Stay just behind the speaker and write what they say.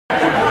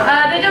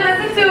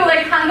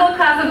favorite Hangul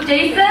class of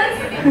Jason's,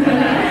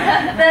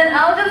 then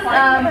I'll just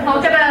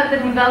talk about the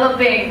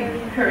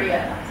developing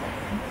Korea.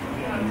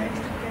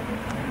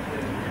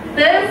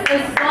 This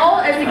is Seoul,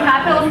 is the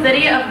capital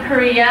city of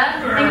Korea,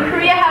 and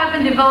Korea have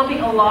been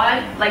developing a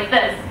lot like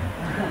this.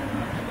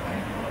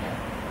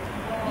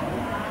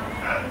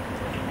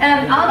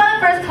 And I'm gonna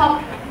first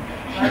talk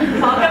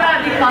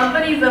about the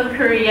companies of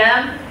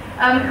Korea.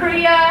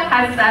 Korea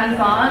has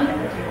Samsung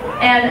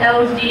and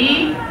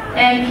LG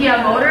and Kia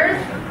Motors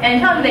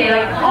and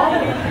Hyundai.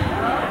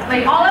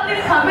 All of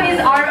these companies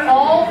are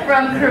all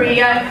from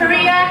Korea.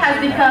 Korea has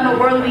become a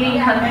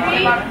world-leading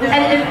country,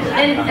 and it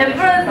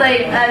influenced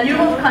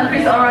numerous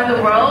countries around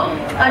the world.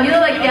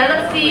 Like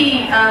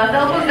Galaxy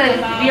cell phones that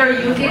we are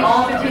using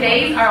also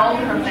today are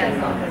also from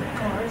Samsung.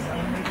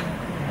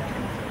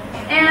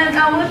 And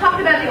we'll talk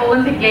about the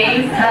Olympic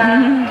Games.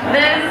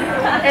 This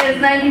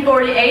is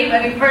 1948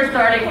 when we first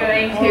started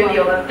going to the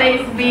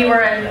Olympics. We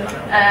were in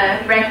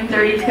ranking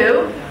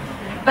 32.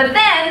 But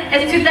then,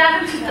 in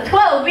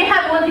 2012, we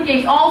had Olympic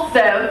Games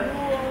also.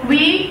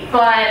 We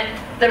got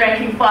the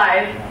ranking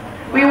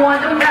 5. We won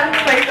the best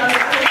place on the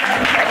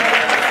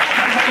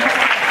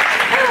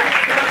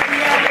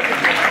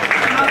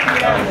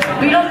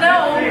We don't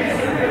know.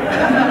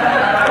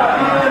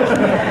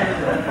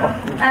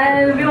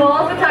 And we will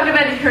also talk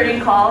about the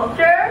Korean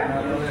culture.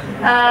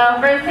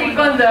 First,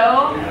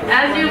 Taekwondo.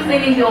 As you've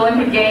seen in the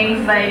Olympic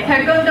Games,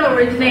 Taekwondo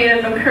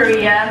originated from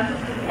Korea.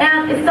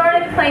 And it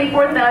started playing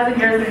 4,000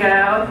 years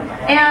ago.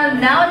 And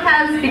now it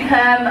has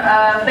become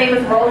a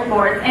famous world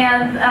sport.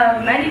 And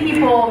many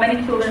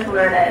children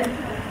learn it.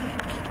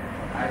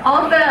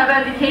 Also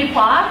about the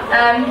K-pop.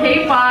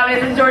 K-pop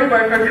is a short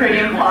word for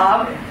Korean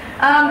pop.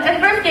 It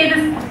first gained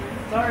its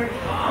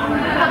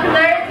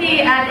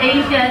popularity at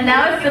Asia, and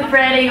now it's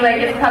spreading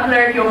its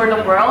popularity over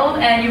the world.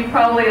 And you've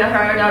probably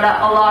heard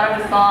a lot of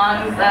the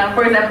songs,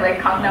 for example, like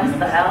Gangnam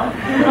Style.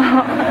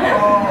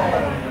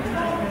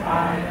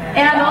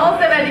 And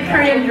also about the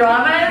Korean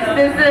dramas.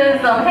 This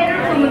is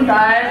Haeryul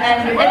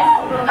and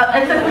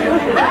it's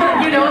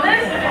you know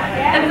this?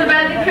 It's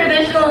about the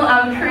traditional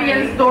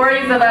Korean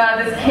stories about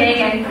this king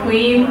and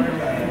queen,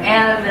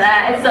 and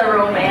it's a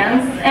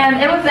romance. And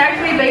it was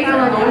actually based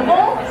on a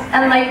novel.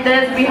 And like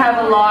this, we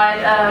have a lot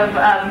of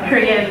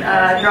Korean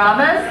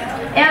dramas.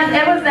 And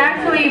it was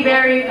actually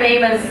very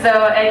famous,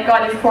 so it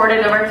got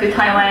exported over to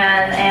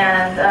Thailand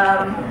and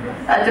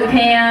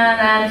Japan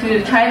and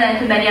to China and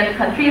to many other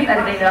countries,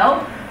 as they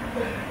know.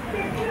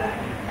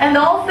 And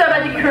also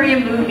about the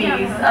Korean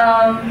movies.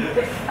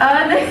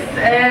 This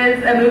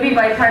is a movie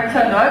by Park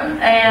Chan-wook,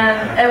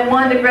 and it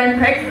won the Grand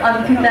Prix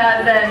on 2000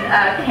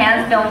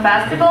 Cannes Film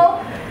Festival.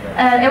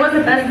 And it was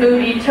the best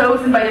movie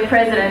chosen by the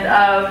president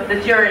of the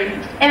jury.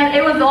 And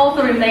it was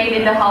also remade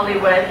in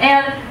Hollywood.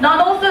 And not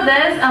also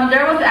this,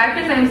 there was an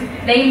actress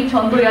named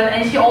Chun Do-yeon,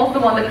 and she also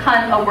won the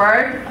Cannes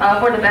Award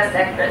for the best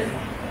actress.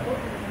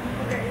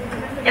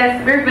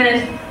 Yes, we're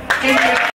finished. Thank you.